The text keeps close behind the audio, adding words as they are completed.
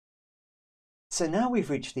So now we've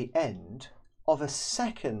reached the end of a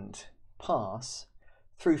second pass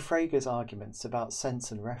through Frege's arguments about sense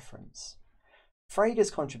and reference.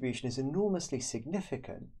 Frege's contribution is enormously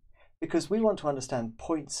significant because we want to understand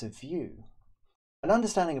points of view. And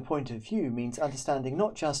understanding a point of view means understanding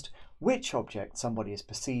not just which object somebody is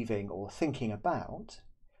perceiving or thinking about,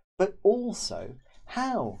 but also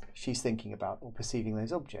how she's thinking about or perceiving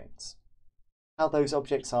those objects. How those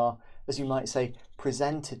objects are, as you might say,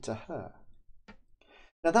 presented to her.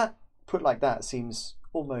 Now that, put like that, seems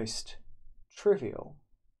almost trivial,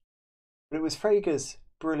 but it was Frege's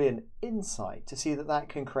brilliant insight to see that that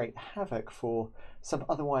can create havoc for some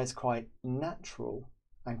otherwise quite natural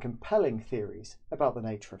and compelling theories about the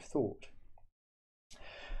nature of thought.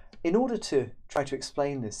 In order to try to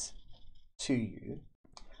explain this to you,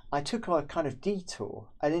 I took a kind of detour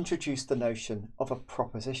and introduced the notion of a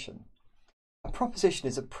proposition. A proposition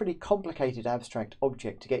is a pretty complicated abstract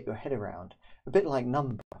object to get your head around, a bit like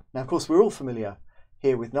number. Now, of course, we're all familiar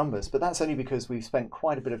here with numbers, but that's only because we've spent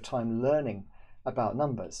quite a bit of time learning about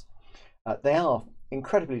numbers. They are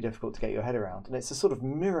incredibly difficult to get your head around, and it's a sort of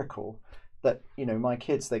miracle that, you know, my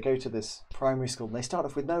kids, they go to this primary school and they start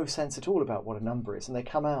off with no sense at all about what a number is, and they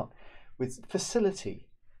come out with facility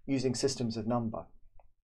using systems of number,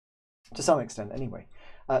 to some extent anyway.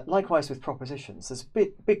 Likewise with propositions, there's a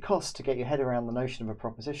big cost to get your head around the notion of a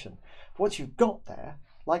proposition. But once you've got there,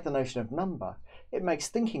 like the notion of number, it makes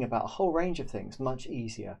thinking about a whole range of things much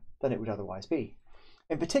easier than it would otherwise be.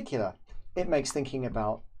 In particular, it makes thinking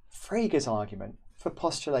about Frege's argument for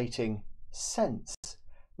postulating sense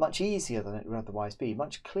much easier than it would otherwise be,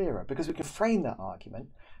 much clearer, because we can frame that argument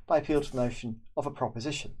by appeal to the notion of a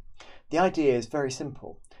proposition. The idea is very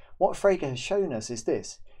simple. What Frege has shown us is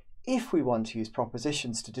this: if we want to use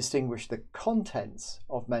propositions to distinguish the contents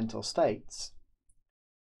of mental states,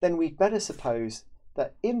 then we'd better suppose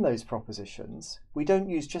that in those propositions we don't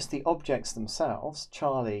use just the objects themselves,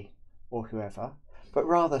 Charlie or whoever, but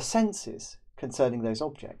rather senses concerning those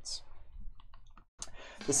objects.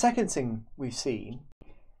 The second thing we've seen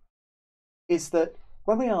is that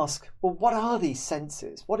when we ask, well, what are these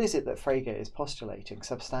senses? What is it that Frege is postulating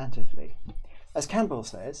substantively? As Campbell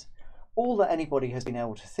says, all that anybody has been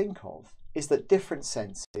able to think of is that different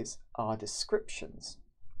senses are descriptions.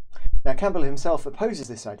 Now, Campbell himself opposes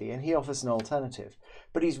this idea and he offers an alternative,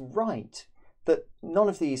 but he's right that none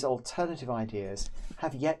of these alternative ideas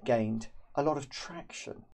have yet gained a lot of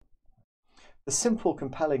traction. The simple,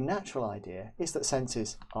 compelling, natural idea is that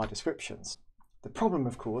senses are descriptions. The problem,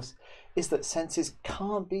 of course, is that senses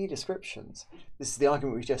can't be descriptions. This is the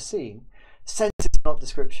argument we've just seen. Senses are not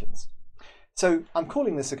descriptions. So I'm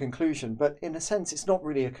calling this a conclusion, but in a sense it's not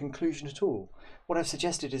really a conclusion at all. What I've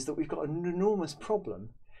suggested is that we've got an enormous problem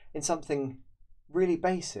in something really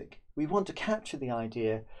basic. We want to capture the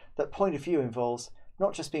idea that point of view involves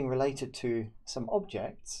not just being related to some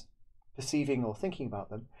objects, perceiving or thinking about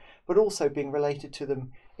them, but also being related to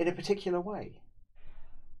them in a particular way.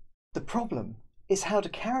 The problem is how to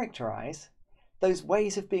characterize those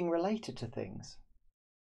ways of being related to things,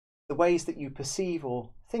 the ways that you perceive or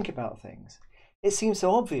think about things. It seems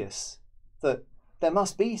so obvious that there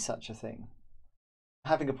must be such a thing.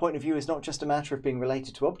 Having a point of view is not just a matter of being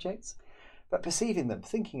related to objects, but perceiving them,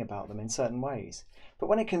 thinking about them in certain ways. But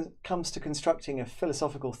when it comes to constructing a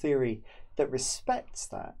philosophical theory that respects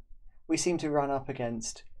that, we seem to run up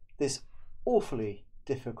against this awfully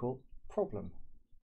difficult problem.